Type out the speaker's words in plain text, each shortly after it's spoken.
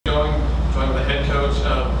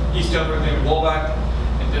East Johnsburg, Jaime Wohlbach,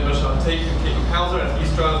 and Denva Shaw-Tait and Kaitlin Houser. And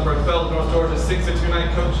East Johnsburg fell to North Georgia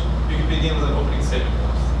 6-2 coach. You can begin with an opening statement.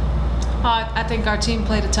 I think our team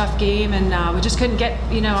played a tough game, and we just couldn't get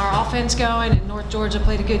our offense going. And North Georgia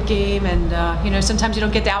played a good game, and sometimes you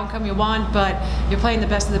don't get the outcome you want, but you're playing the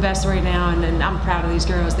best of the best right now, and I'm proud of these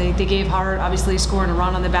girls. They gave heart, obviously scoring a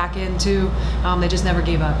run on the back end too. They just never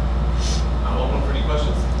gave up. I'm open for any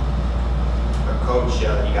questions. Coach,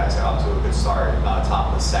 you guys got off to a good start, top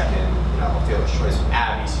of the second. Field's choice from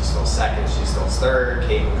Abby, she's still second, she's still third.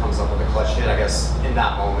 Kaitlin comes up with a clutch hit. I guess in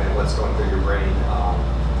that moment, what's going through your brain?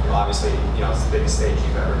 Obviously, it's the biggest stage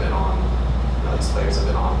you've ever been on. These players have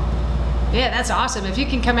been on. Yeah, that's awesome. If you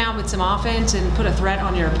can come out with some offense and put a threat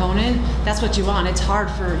on your opponent, that's what you want. It's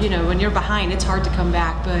hard for, when you're behind, it's hard to come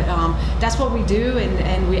back. But that's what we do,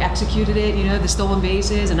 and we executed it. The stolen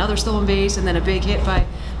bases, another stolen base, and then a big hit by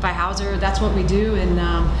Houser. That's what we do. And,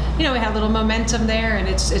 we had a little momentum there, and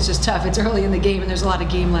it's just tough. It's early in the game, and there's a lot of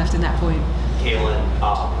game left in that point. Kaitlin,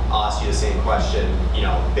 I'll ask you the same question.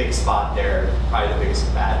 Big spot there, probably the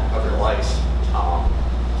biggest bat of your life.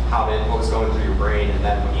 What was going through your brain, and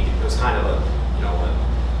then when it was kind of a,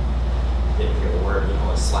 didn't hear the word,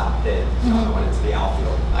 a slap hit, went into the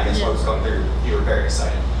outfield. I guess what was going through, you were very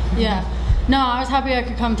excited. Yeah. No, I was happy I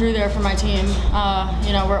could come through there for my team.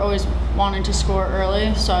 We're always wanting to score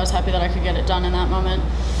early, so I was happy that I could get it done in that moment.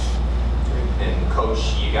 And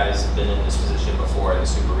Coach, you guys have been in this position before in the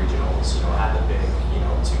Super Regionals, had the big,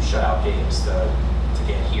 2 shutout games to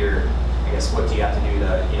get here. I guess what do you have to do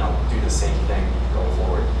to, do the same thing going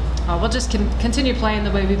forward? We'll just continue playing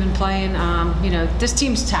the way we've been playing. This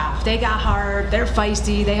team's tough. They got hard, they're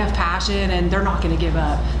feisty, they have passion, and they're not going to give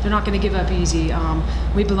up. They're not going to give up easy.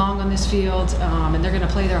 We belong on this field, and they're going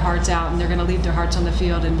to play their hearts out, and they're going to leave their hearts on the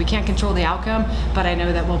field. And we can't control the outcome, but I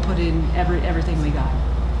know that we'll put in everything we got.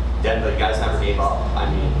 Denva, you guys never gave up.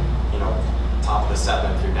 I mean, top of the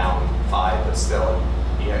 7th, you're down 5, but still,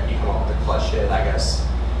 you come up with a clutch hit. I guess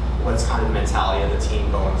what's kind of the mentality of the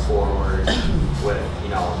team going forward with,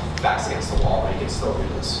 backs against the wall, but you can still do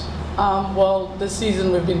this? Well, this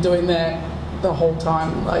season we've been doing that the whole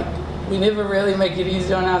time. Like, we never really make it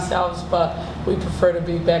easy on ourselves, but we prefer to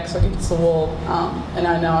be backs against the wall, and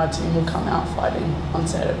I know our team will come out fighting on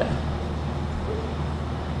Saturday.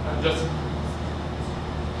 Justin.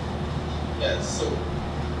 Yeah, so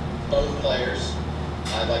both players,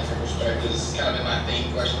 I'd like your perspective. This has kind of been my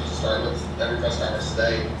theme question to start with every press conference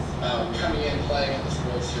today. Coming in, playing on this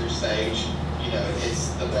World Series stage, it's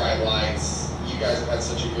the bright lights. You guys have had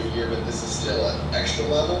such a good year, but this is still an extra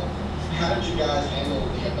level. How did you guys handle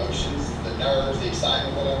the emotions, the nerves, the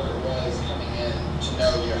excitement, whatever it was, coming in to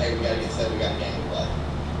know, hey, we got to get set, we got a game to play?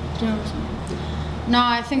 No,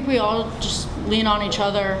 I think we all just lean on each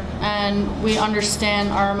other, and we understand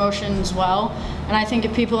our emotions well. And I think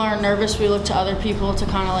if people are nervous, we look to other people to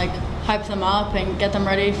kind of hype them up and get them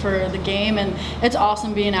ready for the game. And it's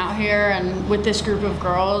awesome being out here and with this group of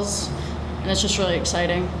girls, and it's just really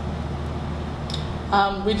exciting.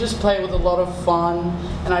 We just play with a lot of fun,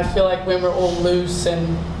 and I feel like when we're all loose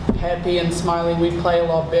and happy and smiling, we play a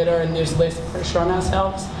lot better and there's less pressure on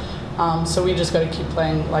ourselves. So we just got to keep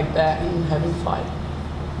playing like that and having fun.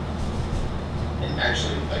 And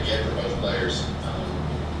actually, again, for both players,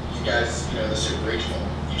 you guys, the Super Regional,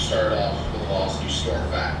 you started off with a loss, you stormed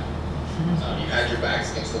back. You had your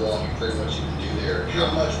backs against the wall, and you proved what you can do there.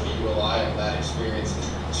 How much will you rely on that experience in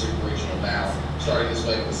the Super Regional now, starting this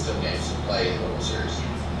way with still games to play in the World Series?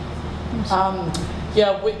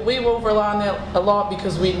 Yeah, we will rely on that a lot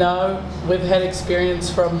because we know we've had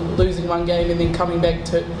experience from losing one game and then coming back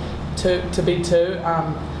to beat 2.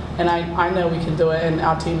 And I know we can do it, and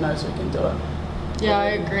our team knows we can do it. Yeah, I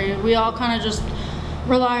agree. We all kind of just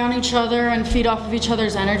rely on each other and feed off of each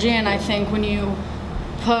other's energy, and I think when you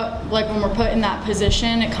when we're put in that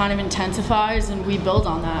position, it kind of intensifies, and we build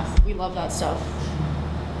on that. We love that stuff.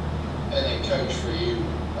 And then, Coach, for you,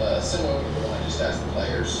 similar to the one I just asked the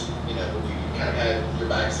players, you kind of had your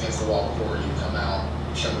backs against the wall before you come out,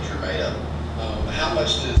 you show what you're made of. How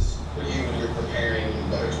much does, for you, when you're preparing,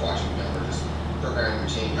 whether it's watching film or just preparing your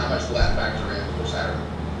team, how much will that factor in for Saturday?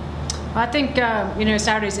 I think,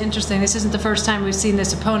 Saturday's interesting. This isn't the first time we've seen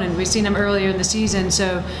this opponent. We've seen them earlier in the season,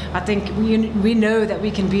 so I think we know that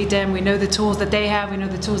we can beat them. We know the tools that they have. We know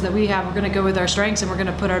the tools that we have. We're going to go with our strengths, and we're going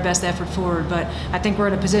to put our best effort forward. But I think we're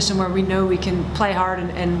in a position where we know we can play hard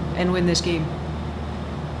and win this game.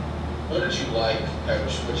 What did you like,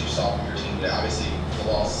 Coach, what you saw from your team today? Obviously,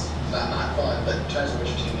 the loss is not fun, but in terms of what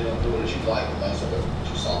your team did on the field, what did you like the most of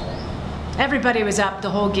what you saw from them? everybody was up the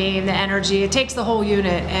whole game, the energy. It takes the whole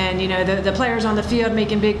unit, and you know, the players on the field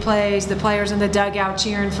making big plays, the players in the dugout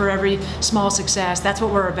cheering for every small success. That's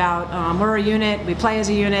what we're about. We're a unit. We play as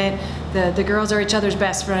a unit. The girls are each other's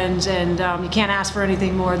best friends, and you can't ask for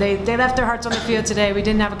anything more. They left their hearts on the field today. We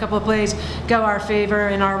didn't have a couple of plays go our favor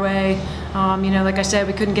in our way. You know, like I said,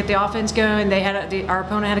 we couldn't get the offense going. Our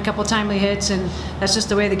opponent had a couple of timely hits, and that's just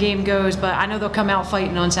the way the game goes. But I know they'll come out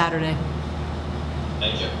fighting on Saturday.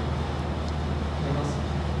 Thank you. Anyone else?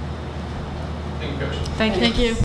 Thank you, Coach. Thank you. Thank you.